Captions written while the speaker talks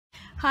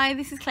Hi,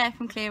 this is Claire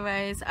from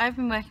Clearrose. I've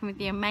been working with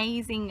the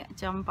amazing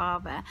John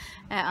Barber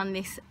on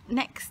this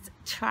next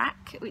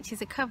track, which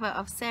is a cover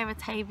of Sarah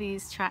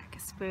Teibo's track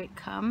Spirit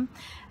Come.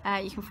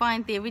 You can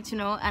find the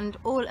original and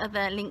all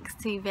other links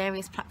to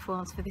various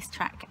platforms for this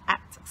track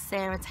at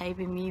Sarah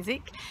Teibo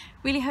Music.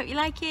 Really hope you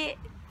like it.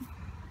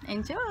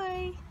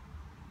 Enjoy!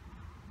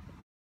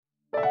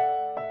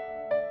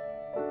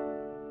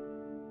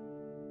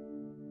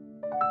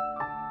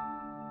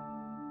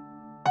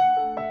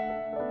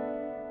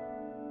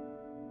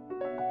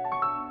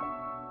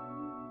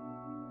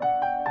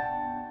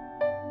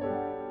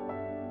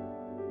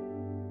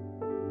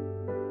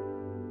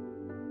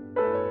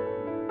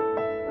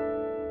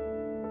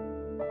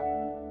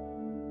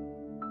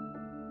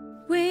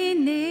 We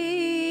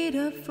need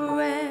a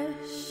friend.